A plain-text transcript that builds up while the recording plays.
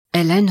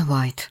Էլեն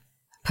Ուայթ,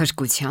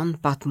 Փրկության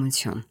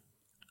պատմություն,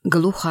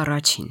 գլուխ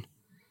առաջին,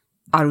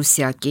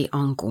 Արուսյակի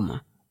անկումը։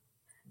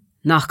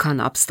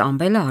 Նախքան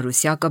ապստամբելը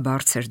Արուսյակը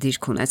բարձր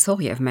դիրք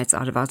ունեցող եւ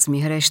մեծարված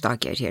մի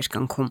հրեշտակ էր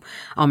երկնքում,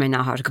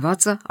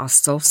 ամենահարգվածը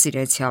Աստծո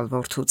սիրեցյալ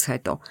որդուց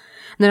հետո։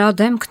 Նրա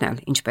դեմքն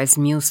էլ, ինչպես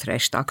մյուս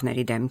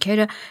հրեշտակների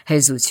դեմքերը,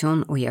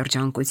 հեզություն ու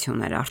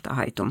երջանկություն էր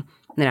արտահայտում։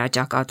 Նրա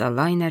ճակատը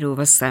լայն էր ու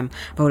վսեմ,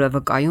 որը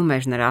վկայում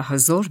էր նրա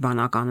հզոր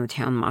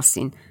բանականության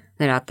մասին։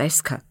 Նրա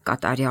տեսքը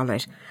կատարյալ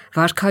էր,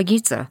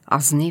 վարքագիծը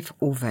ազնիվ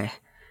ու վեհ։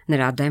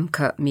 Նրա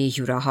դեմքը մի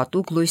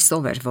յուրահատուկ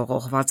լույսով էր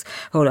ողողված,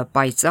 որը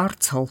պայծառ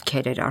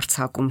ցոլքեր էր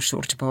արձակում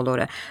շուրջ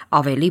բոլորը,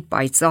 ավելի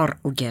պայծառ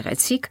ու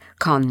գեղեցիկ,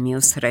 քան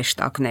մյուս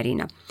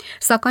հրեշտակներինը։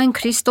 Սակայն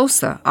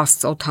Քրիստոսը,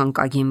 Աստծո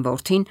թանկագին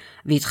որդին,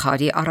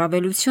 վիթխարի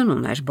առավելություն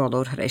ուներ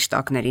բոլոր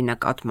հրեշտակների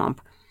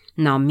նկատմամբ։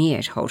 Նա մի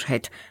էր հոր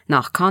հետ,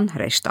 նախքան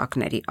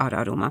հրեշտակների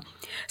արարումը։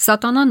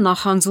 Սատանան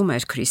նախանձում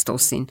էր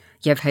Քրիստոսին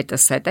եւ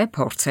հետսետե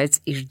փորձեց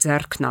իր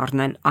ձեռքն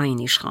առնել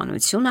այն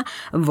իշխանությունը,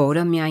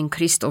 որը միայն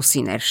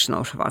Քրիստոսին էր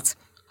շնորհված։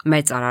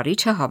 Մեծ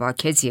արարիչը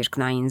հավաքեց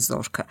երկնային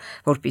զորքը,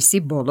 որպիսի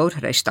բոլոր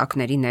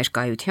հրեշտակների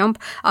ներկայությամբ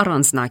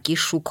առանձնակի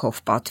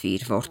շուքով պատվի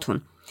իր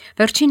որդուն։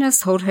 Վերջինս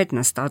հոր հետ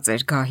նստած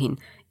էր գահին,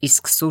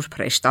 իսկ սուրբ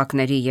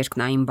հրեշտակների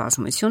երկնային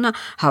բազմությունը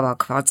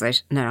հավաքված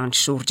էր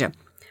նրանց շուրջը։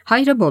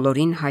 Հայրը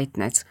բոլորին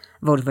հայտնեց,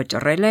 որ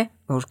վճռել է,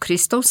 որ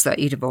Քրիստոսը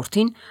իր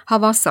որդին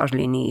հավասար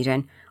լինի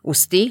իրեն,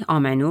 ուստի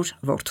ամենուր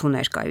որդու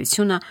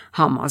ներկայությունը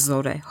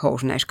համազոր է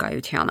հոր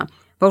ներկայությանը։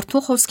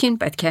 Որդու խոսքին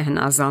պետք է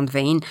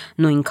հնազանդվեին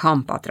նույնքան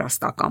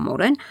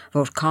պատրաստակամորեն,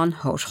 որքան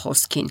հոր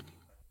խոսքին։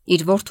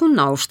 Իր որդուն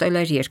նա ուշտել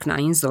էր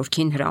երկնային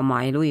զորքին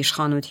հրամայելու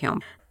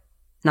իշխանությամբ։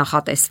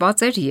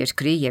 Նախատեսված էր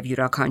երկրի եւ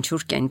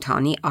յուրաքանչյուր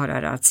կենդանի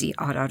արարածի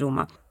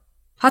արարումը։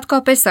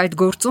 Հատկապես այդ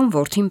գործում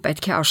որդին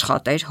պետք է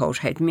աշխատեր հոր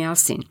հետ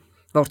միասին։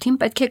 Որդին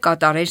պետք է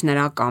կատարեր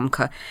նրա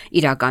կամքը,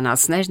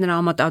 իրականացներ նրա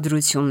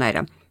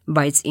մտադրությունները,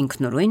 բայց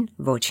ինքնուրույն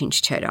ոչինչ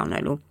չէր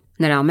անելու։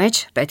 Նրա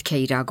մեջ պետք է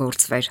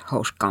իրագործվեր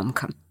հոր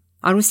կամքը։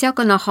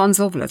 Արուսյակը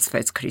նախանձով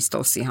լցվեց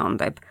Քրիստոսի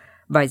հանդեպ,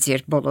 բայց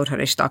երբ բոլոր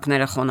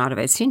հրեշտակները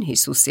խոնարհվեցին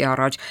Հիսուսի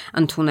առաջ,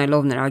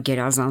 ընդունելով նրա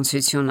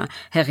գերազանցությունը,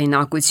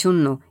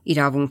 հեղինակությունն ու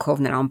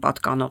իրավունքով նրան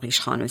պատկանող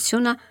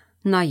իշխանությունը,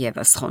 նա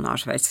եւս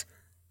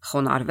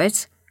խոնարհվեց,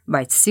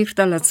 բայց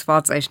սիրտը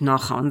լցված էր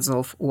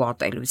նախանձով ու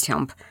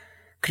ատելությամբ։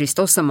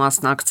 Քրիստոսը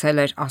մասնակցել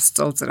էր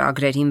Աստծո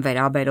ծրագրերին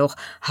վերաբերող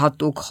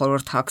հատուկ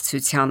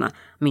խորհրդակցությանը,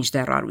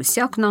 մինչդեռ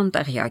Արուսյակն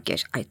անտեղյակ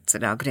էր այդ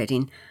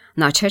ծրագրերին։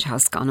 Նա չէր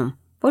հասկանում,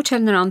 ոչ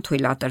էլ նրան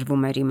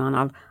թույլատրվում էր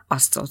իմանալ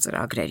Աստծո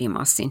ծրագրերի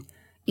մասին։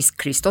 Իսկ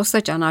Քրիստոսը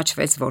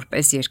ճանաչվեց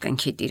որպես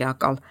երկնքի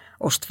տիրակալ,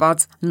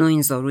 օժտված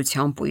նույն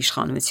զորությամբ ու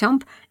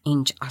իշխանությամբ,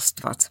 ինչ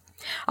Աստված։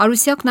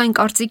 Արուսյակն այն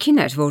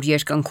կարծիքին էր, որ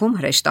երկնքում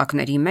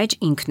հրեշտակների մեջ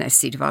ինքն է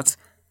սիրված։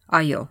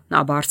 Այո,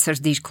 նա բարձր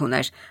դիրք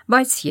ուներ,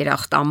 բայց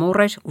երախտամոռ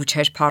էր ու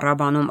չէր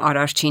փառաբանում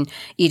Արարչին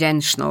իրեն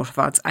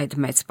շնորհված այդ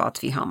մեծ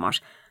պատվի համար։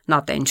 Նա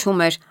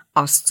տենչում էր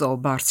Աստծո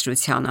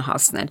բարձրությանը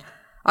հասնել։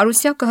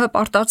 Արուսյակը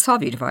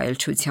հպարտացավ իր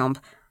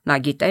վայելչությամբ։ Նա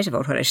գիտեր,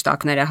 որ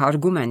հրեշտակները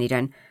հարգում են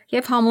իրեն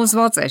եւ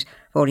համոզված էր,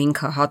 որ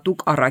ինքը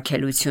հատուկ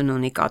առաքելություն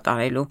ունի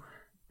կատարելու։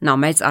 Նա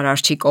մեծ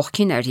Արարչի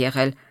կողքին էր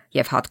եղել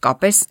եւ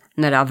հատկապես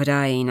նրա վրա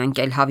էին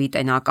ընկել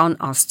հավիտենական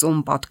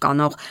Աստծուն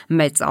պատկանող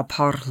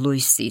մեծափառ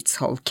լույսի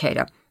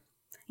ցոլքերը։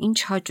 Ինչ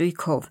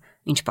հաճույքով,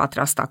 ինչ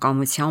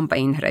պատրաստակամությամբ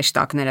էին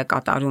հրեշտակները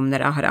կատարում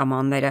նրա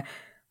հրամանները,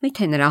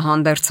 միթե նրա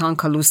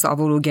հանդերձանքը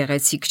լուսավոր ու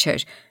գեղեցիկ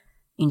չէր։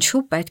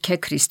 Ինչու պետք է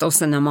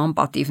Քրիստոսը նման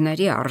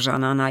պատիվների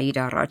արժանանա իր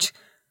առաջ։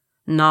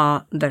 Նա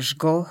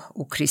դժգոհ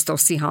ու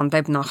Քրիստոսի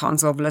հանդեպ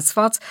նախանձով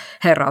լցված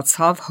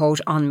հեռացավ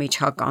հոր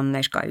անմիջական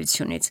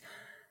ներկայությունից։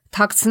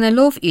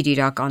 Թաքցնելով իր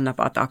իրական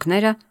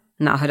նպատակները,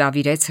 նա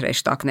հրավիրեց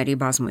հրեշտակների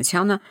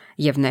բազմությանը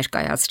եւ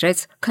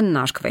ներկայացրեց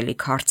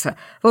քննարկվելիք հարցը,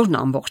 որն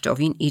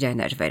ամբողջովին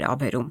իրեն էր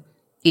վերաբերում։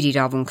 Իր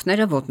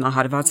իրավունքները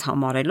ոտնահարված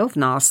համարելով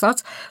նա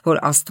ասաց, որ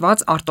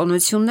Աստված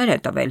արտոնություններ է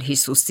տվել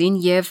Հիսուսին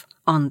եւ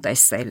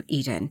անտեսել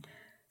իրեն։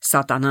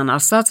 Սատանան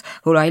ասաց,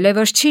 որ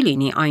այլևս չի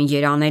լինի այն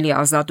երանելի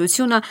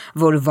ազատությունը,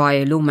 որ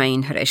վայելում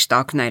էին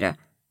հրեշտակները։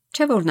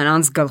 Չէ՞ որ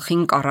նրանց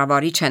գլխին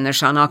կառավարիչ է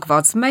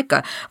նշանակված մեկը,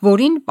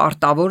 որին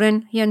պարտավոր են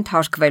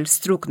ենթարկվել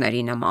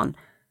ստրուկների նման։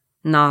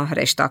 Նա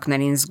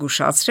հրեշտակներին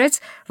զգուշացրեց,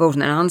 որ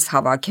նրանց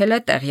հավաքել է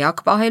տեղյակ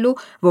պահելու,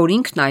 որ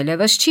ինքն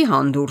այլևս չի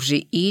հանդուրժի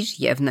իր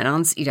եւ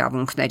նրանց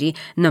իրավունքների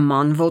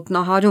նման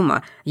ոտնահարումը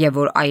եւ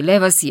որ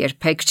այլևս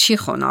երբեք չի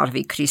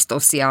խոնարհվի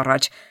Քրիստոսի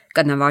առաջ,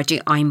 կնվաճի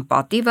այն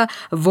պատիվը,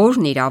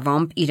 որն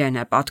իրավամբ իրեն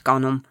է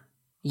պատկանում,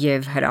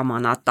 եւ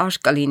հրամանատար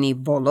կլինի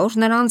բոլոր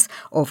նրանց,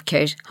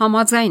 ովքեր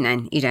համաձայն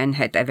են իրեն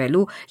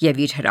հետևելու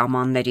եւ իր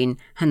հրամաններին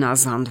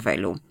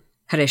հնազանդվելու։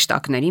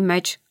 Հրեշտակների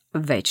մեջ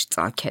վեճ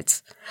ծագեց։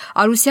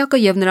 Արուսյակը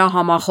եւ նրա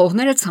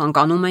համախոհները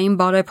ցանկանում էին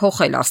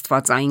բարեփոխել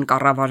աստվածային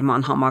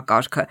կառավարման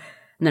համակարգը։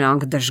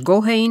 Նրանք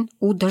դժգոհ էին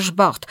ու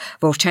դժբախտ,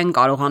 որ չեն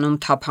կարողանում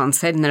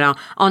թափանցել նրա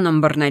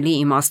անըմբռնելի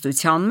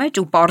իմաստության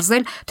մեջ ու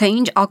պարզել, թե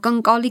ինչ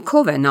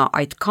ակնկալիքով է նա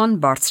այդքան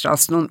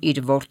բարձրացնում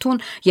իր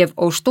որդուն եւ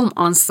օժտում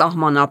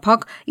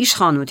անսահմանափակ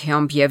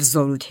իշխանությամբ եւ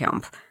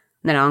զորությամբ։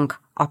 Նրանք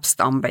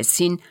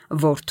ապստամբեցին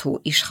որդու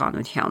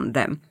իշխանության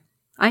դեմ։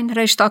 Այն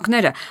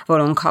հրեշտակները,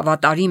 որոնք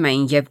հավատարիմ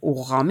էին եւ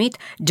ուղղամիտ,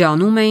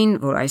 ջանում էին,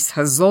 որ այս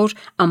հզոր,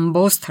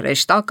 ըմբոստ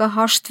հրեշտակը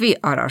հաշտվի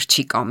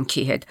Արարչի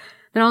կամքի հետ։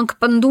 Նրանք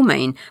պնդում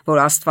էին,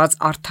 որ Աստված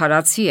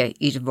արդարացի է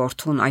իր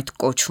որդուն այդ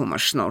կոչումը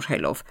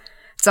շնորհելով։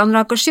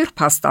 Ծանրակշիռ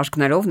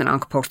փաստարկներով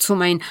նրանք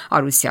փորձում էին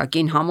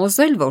Արուսյակին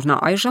համոզել, որ նա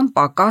այժմ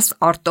պակաս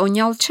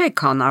արտոնյալ չէ,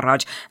 քան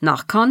առաջ,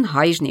 նախքան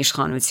հայրն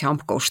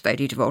իշխանությամբ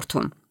կոշտեր իր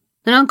որդուն։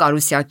 Նրանք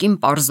Արուսյակին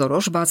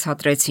պարզորոշ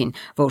բացատրեցին,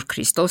 որ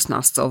Քրիստոսն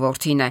Աստծո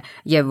որդին է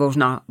եւ որ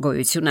նա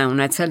գոյություն է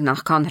ունեցել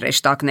նախքան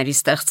հրեշտակների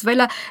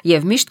ստեղծվելը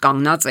եւ միշտ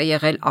կանգնած է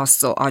եղել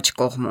Աստծո աջ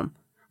կողմում։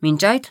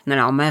 Մինչ այդ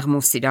նրա մեղմ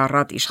ու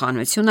սիրառատ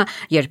իշխանությունը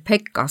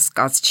երբեք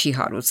կասկած չի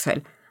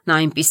հարուցել։ Նա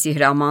այնպիսի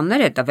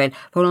հրամաններ է տվել,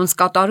 որոնց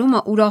կատարումը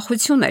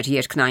ուրախություն էր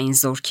երկնային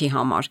զորքի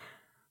համար։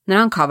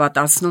 Նրանք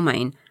հավատացնում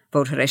էին,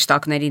 որ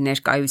հրեշտակների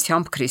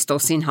ներկայությամբ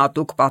Քրիստոսին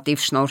հատուկ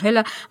պատիվ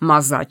շնորհելը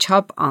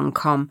մազաչափ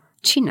անգամ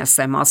չի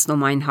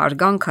նսեմացնում այն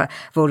հարգանքը,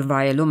 որ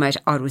վայելում էր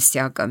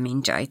Արուսյակը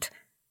մինչ այդ։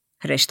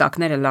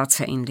 Հրեշտակները լաց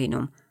էին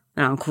լինում։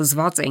 Նրանք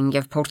հուզված էին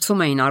եւ փորձում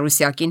էին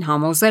Արուսյակին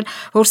համոզել,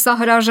 որ սա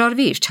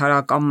հրաժարվի իր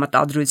չարական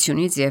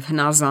մտադրությունից եւ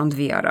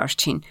հնազանդվի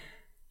Արարչին։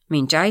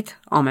 Մինչ այդ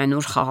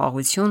ամենուր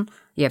խաղաղություն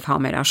եւ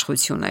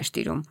համերաշխություն էր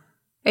տիրում։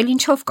 Էլ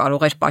ինչով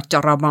կարող էր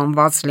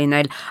պատճառաբանված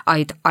լինել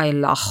այդ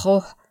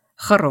այլախոհ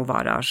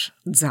խռովարար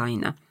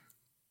ձայնը։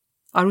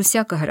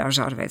 Արուսյակը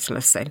հրաժարվեց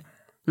լսել։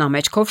 Նա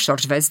մեջքով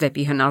շրջվեց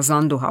դեպի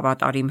հնազանդ ու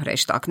հավատարիմ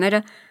հրեշտակները,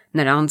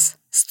 նրանց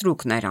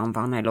ստրուկներ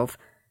անվանելով։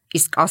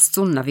 Իսկ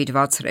Աստծուն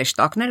նվիրված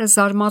հրեշտակները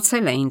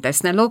զարմացել էին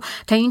տեսնելով,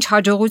 թե ինչ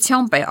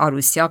հաջողությամբ է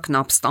Արուսյակն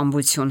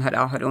ապստամբություն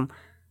հրահրում։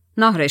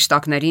 Նա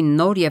հրեշտակներին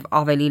նոր եւ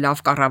ավելի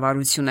լավ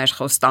կառավարություն էր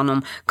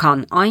խոստանում,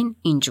 քան այն,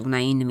 ինչ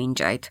ունեին մինչ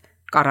այդ։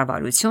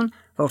 Կառավարություն,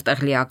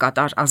 որտեղ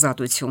լիակատար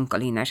ազատություն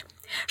կլիներ։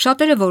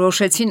 Շատերը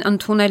որոշեցին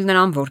ընդունել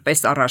նրան որպես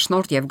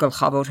առաջնորդ եւ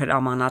գլխավոր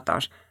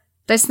հրամանատար։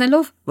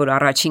 Տեսնելով, որ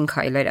առաջին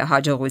քայլերը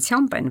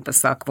հաջողությամբ են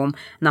պսակվում,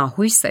 նա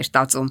հույս էր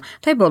տածում,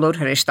 թե բոլոր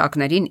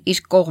հրեշտակներին իր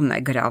կողմն է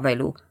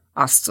գրավելու,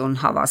 Աստծուն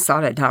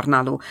հավասար է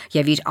դառնալու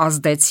եւ իր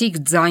ազդեցիկ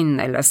ձայնն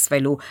է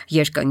լսվելու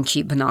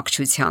երկնքի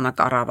բնակչությանը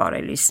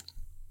կառավարելիս։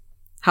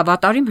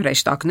 Հավատարիմ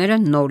հրեշտակները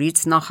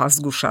նորից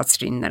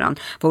նախազգուշացրին նրան,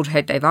 որ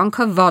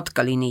հետևանքը վատ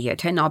կլինի,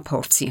 եթե նա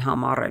փորձի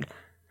համառել։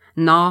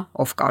 Նա,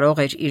 ով կարող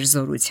էր իր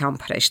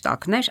զորությամբ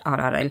հրեշտակներ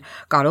արարել,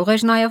 կարող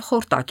էր նաև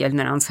խորտակել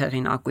նրանց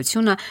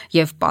հեղինակությունը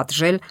եւ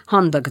պատժել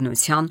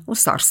հանդգնության ու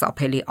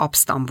սարսափելի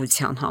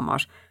ապստամբության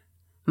համար։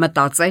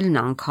 Մտածելն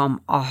անգամ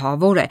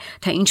ահավոր է,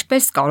 թե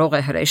ինչպես կարող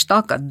է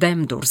հրեշտակը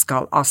դեմ դուրս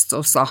գալ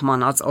Աստծո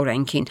սահմանած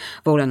օրենքին,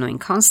 որը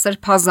նույնքան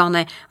սրբազան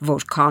է,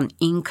 որքան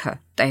ինքը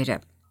Տերը։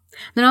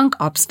 Նրանք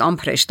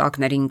ապստամբ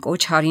հրեշտակներին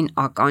կոչ արին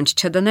ականջ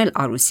չդնել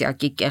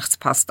Արուսյակի կեղծ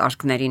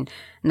փաստարկներին,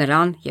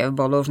 նրան եւ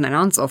բոլոր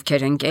նրանց,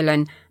 ովքեր ընկել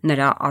են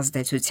նրա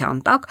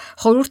ազդեցության տակ,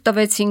 խորհուրդ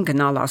տվեցին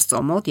գնալ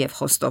Աստծո մոտ եւ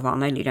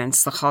խոստովանել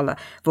իրենց սխալը,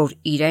 որ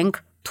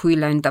իրենք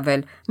թույլ են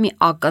տվել մի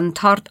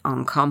ակնթարթ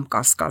անգամ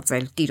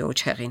կասկածել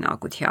Տիրոջ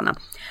հեղինակությանը։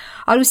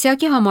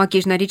 Արուսյակի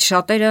համակիրներից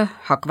շատերը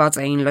հակված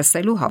էին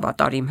լսելու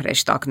հավատարիմ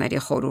հրեշտակների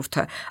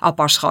խորհուրդը,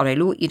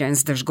 ապաշխարելու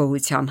իրենց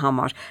դժգոհության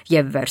համար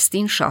եւ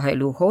վերստին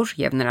շահելու հոր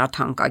եւ նրա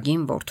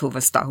թանկագին որդու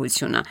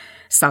վստահությունը,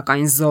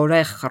 սակայն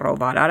զորեղ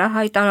խռովարարը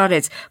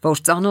հայտարարեց,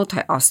 որ ծանոթ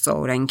է Աստծո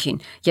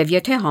օրենքին եւ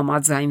եթե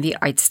համաձայնվի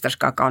այդ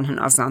ստրկական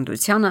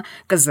հնազանդությանը,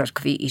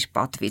 կզրկվի իր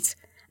պատվից։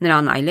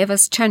 Նրան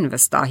այլևս չեն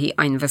վստահի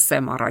այն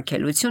վսեմ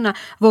առաքելությունը,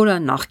 որը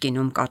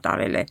նախկինում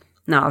կատարել է։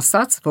 Նա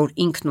ասաց, որ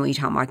ինքն ու իր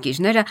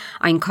համակիրները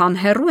այնքան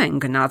հեռու են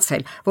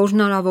գնացել, որ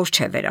հնարավոր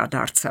չէ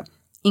վերադարձը։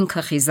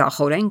 Ինքը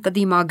խիզախորեն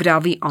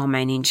կդիմագրավի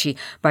ամեն ինչի,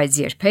 բայց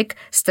երբեք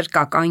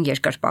ստրկական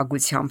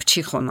երկրպագությամբ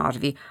չի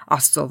խոնարհվի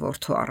Աստծո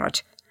որդու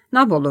առաջ։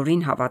 Նա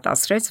բոլորին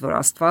հավատացրեց, որ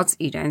Աստված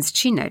իրենց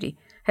չի ների։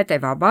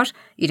 Հետևաբար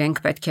իրենք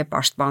պետք է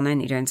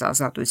պաշտպանեն իրենց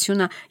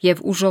ազատությունը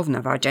եւ ուժով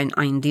նվաճեն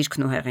այն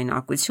դիրքն ու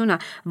հեղինակությունը,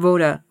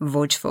 որը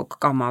ոչ ոք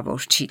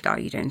կամավոր չի տա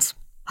իրենց։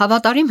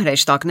 Հավատարիմ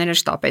հրեշտակները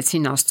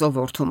շտապեցին Աստծո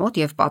որդու մոտ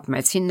եւ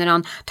պատմեցին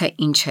նրան, թե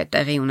ինչ է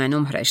տեղի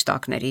ունենում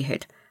հրեշտակների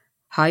հետ։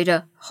 Հայրը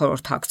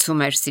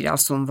խորհրդակցում էր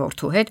սիրասուն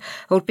որդու հետ,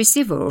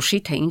 որպիսի որոշի,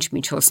 թե ինչ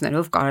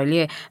միջոցներով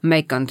կարելի է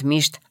մեկ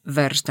ընդմիշտ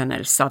վերջ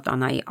դնել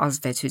սատանայի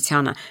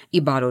ազդեցությանը՝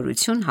 ի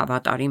բարօրություն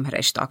հավատարիմ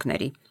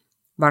հրեշտակների։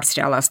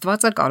 Բարձրյալ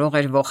Աստվածը կարող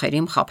էր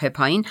ոխերիմ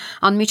խաբեբային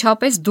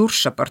անմիջապես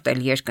դուրս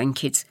շպրտել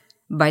երկնքից,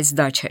 բայց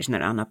դա չէր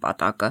նրա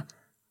նպատակը։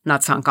 Նա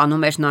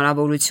ցանկանում էր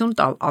հնարավորություն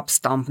տալ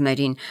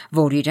ապստամբներին,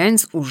 որ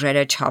իրենց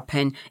ուժերը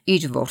չափեն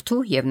իր որդու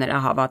եւ նրա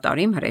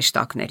հավատարիմ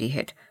հրեշտակների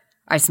հետ։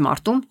 Այս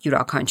մարտում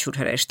յուրաքանչյուր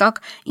հրեշտակ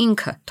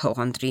ինքը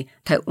թող ընտրի,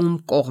 թե ում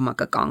կողմը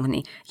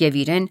կկանգնի եւ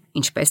իրեն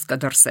ինչպես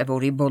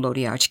կդրսևորի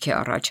բոլորի աչքի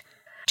առաջ։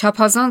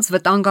 Չափազանց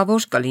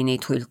վտանգավոր կլինի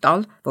թույլ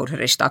տալ, որ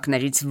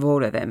հրեշտակներից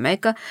որևէ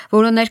մեկը,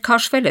 որը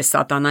ներքաշվել է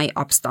սատանայի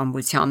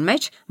ապստամբության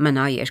մեջ,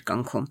 մնա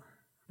երկնքում։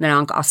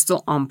 Նրանք Աստծո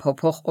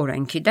անփոփոխ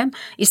օրենքի դեմ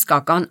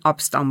իսկական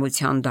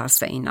ապստամբության դաս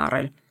էին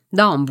առել։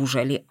 Դա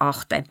անբուժելի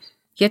ախտ է։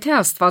 Եթե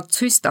Աստված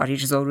ցույց տար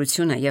իր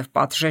զորությունը եւ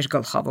պատժեր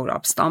գլխավոր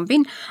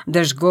ապստամբին,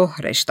 դժգոհ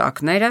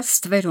հրեշտակները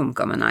ստվերում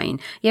կմնային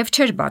եւ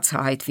չէր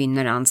բացահայտվի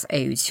նրանց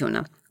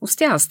էությունը։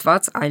 Ուստի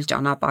Աստված այլ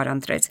ճանապարհ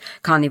ընտրեց,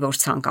 քանի որ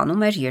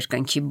ցանկանում էր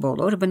երկնքի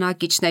բոլոր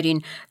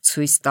բնակիչներին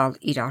ցույց տալ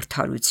իր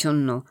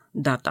արդարությունն ու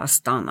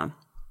դատաստանը։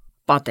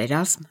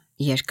 Պատերազմ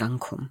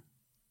երկնքում։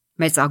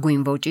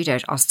 Մեծագույն ոճիր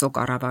էր Աստծո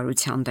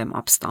կառավարության դեմ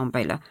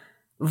ապստամբելը։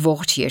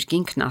 Ողջ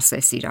երկինքն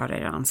ասես իրար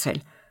էր անցել։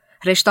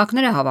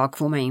 Հրեշտակները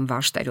հավաքվում էին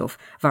վաշտերով,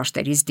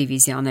 վաշտերից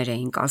դիվիզիաներ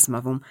էին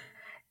կազմվում,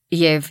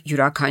 եւ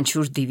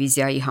յուրաքանչյուր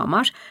դիվիզիայի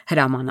համար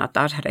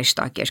հրամանատար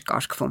հրեշտակ էր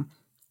կարգվում։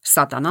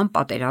 Սատանան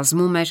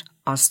պատերազմում էր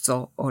Աստծո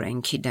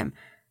օրենքի դեմ։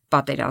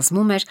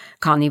 Պատերազմում էր,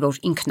 քանի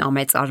որ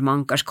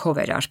ինքնամեծարման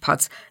կրքով էր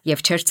արփած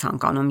եւ չէր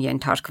ցանկանում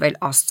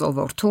ենթարկվել Աստծո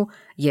որդու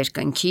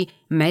երկնքի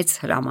մեծ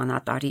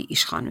հրամանատարի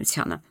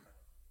իշխանությանը։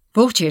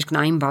 Ողջ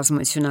երկնային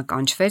բազմությունը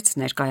կանչվեց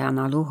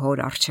ներկայանալու հոր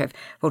առջև,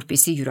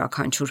 որպիսի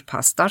յուրաքանչյուր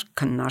փաստարկ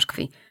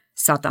քննարկվի։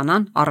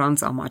 Սատանան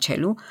առանց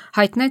ամաչելու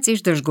հայտնեց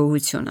իր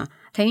դժգոհությունը,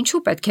 թե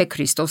ինչու պետք է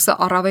Քրիստոսը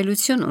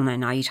առավելություն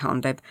ունենա իր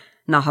հանդեպ։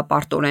 Նա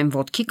հպարտորեն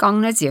ոտքի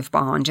կանգնեց եւ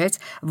պահանջեց,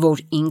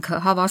 որ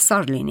ինքը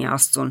հավասար լինի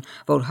Աստծուն,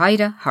 որ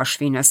Հայրը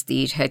հաշվի նստի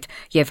իր հետ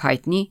եւ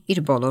հայտնի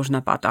իր բոլոր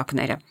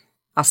նպատակները։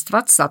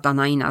 Աստված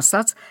Սատանային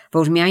ասաց,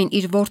 որ միայն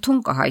իր որդուն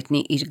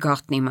կհայտնի իր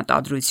գաղտնի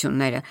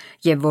մտադրությունները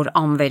եւ որ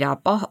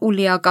անվերապահ ու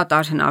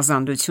լիակատար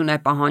հնազանդություն է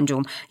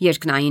պահանջում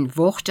երկնային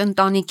ողջ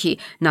ընտանիքի,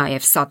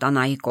 նաեւ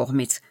Սատանայի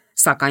կողմից։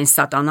 Սակայն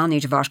Սատանան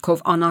իր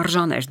վարքով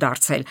անարժան էր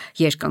դարձել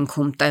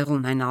երկնքում տեղ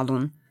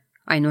ունենալուն։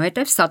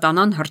 Այնուհետև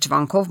Սատանան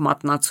հրճվանքով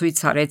մատնացույց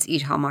արեց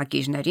իր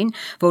համակիրներին,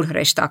 որ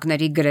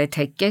հրեշտակների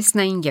գրեթե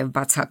կեսն էին եւ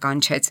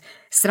բացականչեց.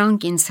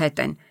 «Սրանք ինձ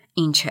հետ են,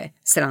 ինչ է,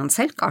 սրանց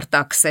էլ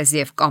կարտաքսես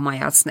եւ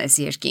կամայացնես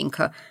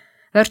երկինքը»։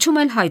 Վերջում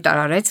էլ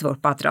հայտարարեց, որ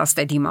պատրաստ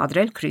է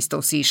դիմադրել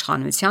Քրիստոսի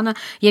իշխանությանը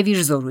եւ իր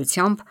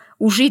զորությամբ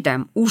ուժի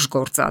դեմ ուժ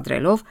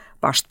գործադրելով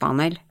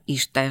պաշտպանել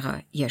իր տեղը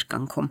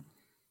երկնքում։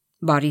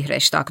 Բարի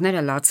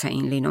հրեշտակները լաց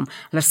էին լինում,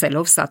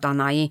 լսելով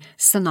Սատանայի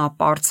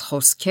սնապարծ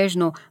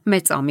խոսքերն ու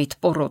մեծամիտ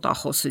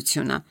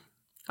պոռոտախոսությունը։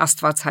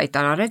 Աստված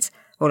հայտարարեց,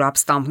 որ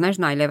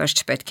ապստամբներն այլևս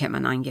չպետք է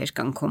մնան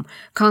երկնքում,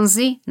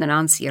 քանզի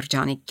նրանց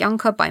երջանիկ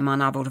կյանքը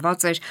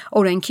պայմանավորված էր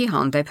օրենքի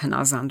հանդեպ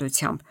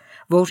հնազանդությամբ,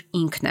 որ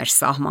ինքն էր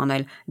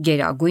սահմանել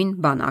գերագույն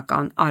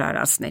բանական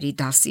արարածների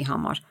դասի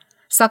համար։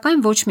 Սակայն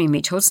ոչ մի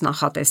միջոց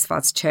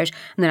նախատեսված չէր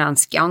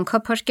նրանց կյանքը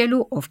փրկելու,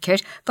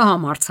 ովքեր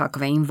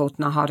կհամարձակվեին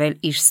ոտնահարել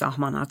իր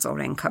սահմանած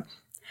օրենքը։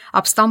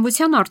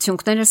 Ապստամբության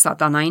արդյունքները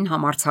Սատանային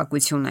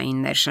համարձակություն էին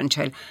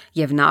ներշնչել,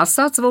 եւ նա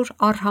ասաց, որ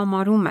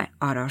արհամարում է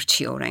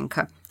Արարչի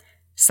օրենքը։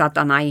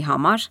 Սատանայի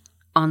համար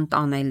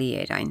անտանելի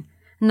էր այն։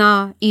 Նա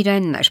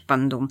իրենն էր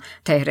պնդում,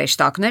 թե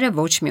հրեշտակները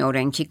ոչ մի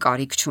օրենքի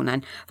կարիք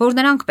չունեն, որ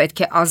նրանք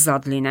պետք է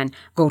ազատ լինեն,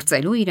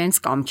 գործելու իրենց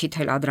կամքի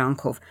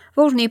թելադրանքով,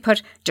 որն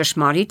իբր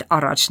ճշմարիտ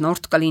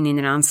առաջնորդ կլինի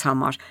նրանց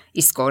համար,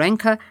 իսկ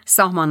օրենքը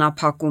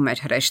սահմանափակում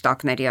էր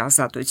հրեշտակների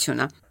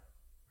ազատությունը։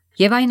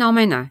 Եվ այն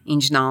ամենը,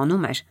 ինչ նա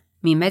անում էր,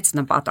 մի մեծ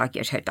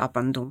նպատակ էր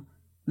հետապնդում՝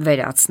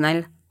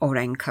 վերացնել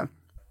օրենքը։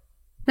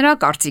 Նրա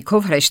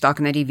կարծիքով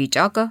հրեշտակների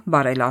վիճակը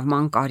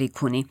բարելավման կարիք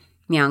ունի։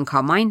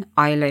 Միանգամայն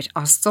այլ էր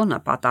Աստծո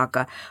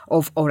նպատակը,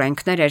 ով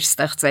օրենքներ էր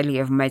ստեղծել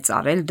եւ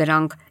մեծարել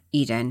դրանք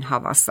իրեն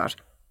հավասար։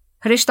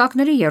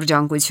 Հրեշտակների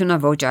երջանկությունը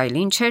ոչ այլ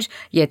ինչ էր,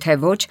 եթե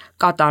ոչ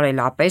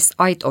կատարելապես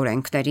այդ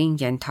օրենքներին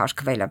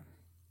ենթարկվելը։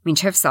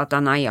 Մինչև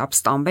Սատանայի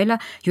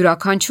ապստամբելը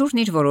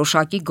յուրաքանչյուրն իր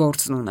որոշակի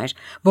գործն ուներ,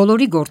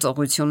 բոլորի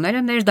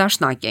գործողությունները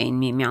ներդաշնակ էին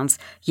միմյանց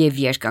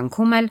եւ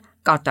երկնքում էլ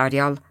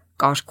կատարյալ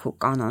կարգ ու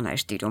կանոն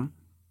էր տիրում։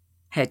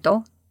 Հետո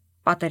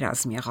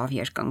պատերազմ եղավ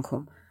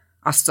երկնքում։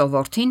 Աստծո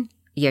որդին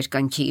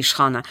երկնքի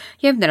իշխանը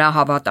եւ նրա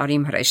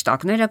հավատարիմ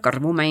հրեշտակները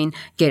կռվում էին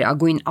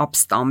գերագույն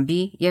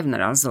ապստամբի եւ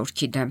նրա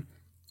զորքի դեմ։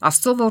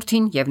 Աստծո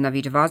որդին եւ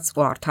նվիրված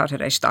ու արդար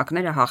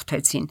հրեշտակները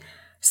հաղթեցին։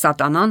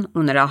 Սատանան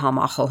ու նրա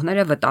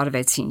համախոհները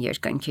վտարվեցին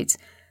երկնքից։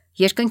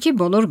 Երկնքի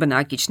բոլոր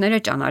բնակիչները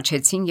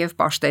ճանաչեցին եւ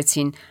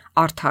պաշտեցին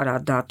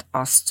արդարադատ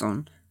Աստծուն։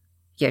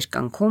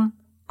 Երկնքում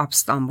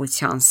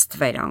ապստամբության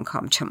ստվեր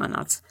անգամ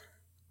չմնաց։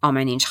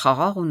 Ամեն ինչ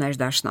խաղաղ ու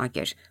ներդաշնակ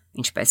էր,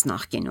 ինչպես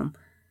նախկինում։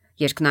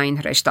 Երկնային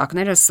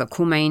հրեշտակները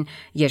սգում էին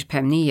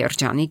երբեմնի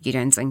երջանիկ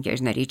իրենց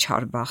ընկերների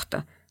չար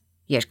բախտը։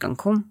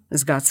 Երկնքում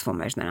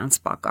զգացվում էր նրանց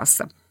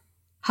պակասը։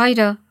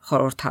 Հայրը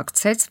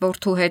խորհրդակցեց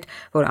որդու հետ,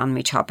 որ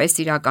անմիջապես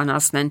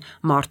իրականացնեն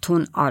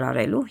մարդուն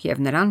արարելու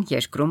եւ նրան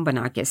երկրում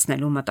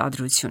բնակեցնելու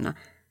մտադրությունը։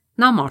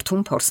 Նա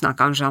մարդուն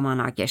փորձնական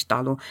ժամանակ էր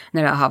տալու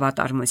նրա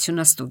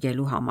հավատարմությունը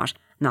ստուգելու համար,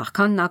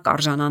 նախքան նա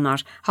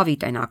կարժանանար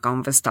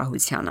հավիտենական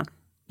վստահությանը։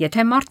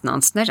 Եթե մարդն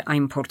անցներ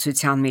այն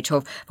փորձության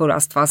միջով, որ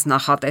Աստված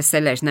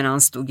նախատեսել էր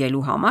նրան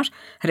ստուգելու համար,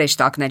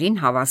 հրեշտակներին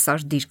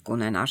հավասար դիրք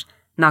կունենար։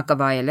 Նա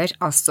կվայելեր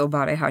Աստծո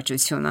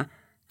բարեհաճությունը,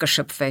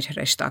 կշփվեր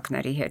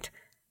հրեշտակների հետ։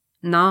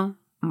 Նա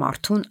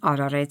մարդուն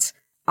արարեց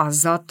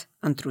ազատ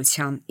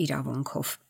ընտրության իրավունքով։